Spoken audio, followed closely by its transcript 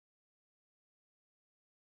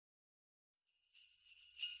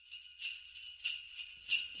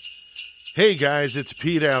Hey guys, it's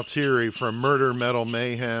Pete Altieri from Murder Metal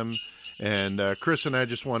Mayhem, and Chris and I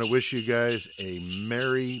just want to wish you guys a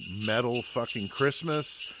merry metal fucking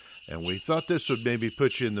Christmas, and we thought this would maybe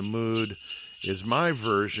put you in the mood. Is my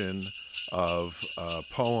version of a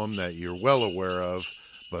poem that you're well aware of,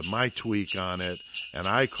 but my tweak on it, and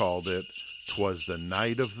I called it "'Twas the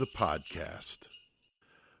Night of the Podcast."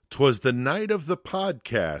 'Twas the night of the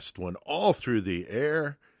podcast when all through the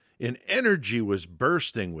air in energy was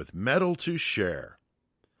bursting with metal to share.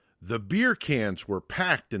 The beer cans were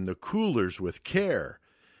packed in the coolers with care,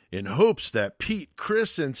 in hopes that Pete,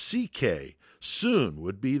 Chris, and CK soon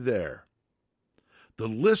would be there. The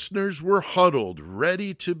listeners were huddled,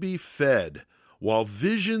 ready to be fed, while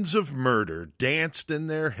visions of murder danced in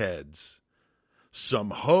their heads.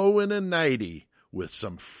 Some hoe in a nightie, with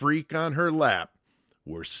some freak on her lap,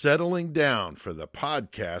 were settling down for the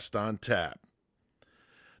podcast on tap.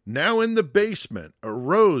 Now in the basement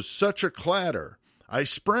arose such a clatter, I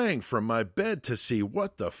sprang from my bed to see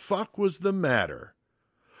what the fuck was the matter.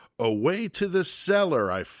 Away to the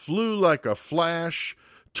cellar I flew like a flash,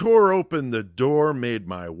 tore open the door, made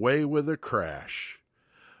my way with a crash.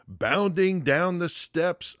 Bounding down the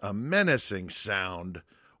steps, a menacing sound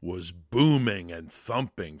was booming and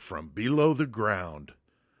thumping from below the ground.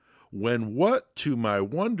 When what to my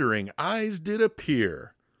wondering eyes did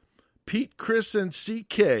appear, Pete, Chris, and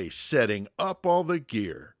CK setting up all the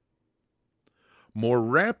gear. More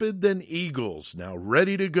rapid than eagles, now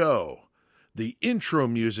ready to go. The intro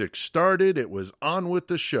music started, it was on with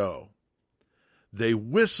the show. They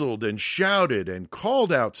whistled and shouted and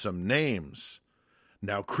called out some names.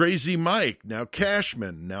 Now Crazy Mike, now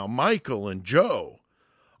Cashman, now Michael and Joe.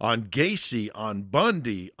 On Gacy, on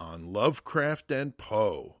Bundy, on Lovecraft and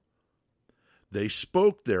Poe. They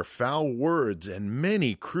spoke their foul words and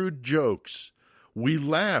many crude jokes. We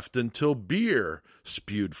laughed until beer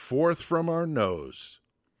spewed forth from our nose.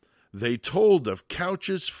 They told of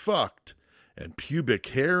couches fucked and pubic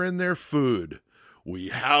hair in their food. We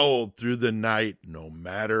howled through the night, no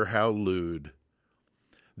matter how lewd.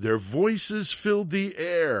 Their voices filled the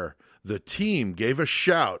air. The team gave a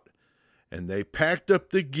shout, and they packed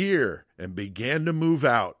up the gear and began to move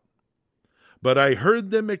out. But I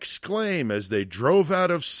heard them exclaim as they drove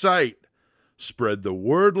out of sight, spread the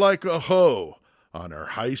word like a hoe on our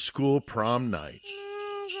high school prom night.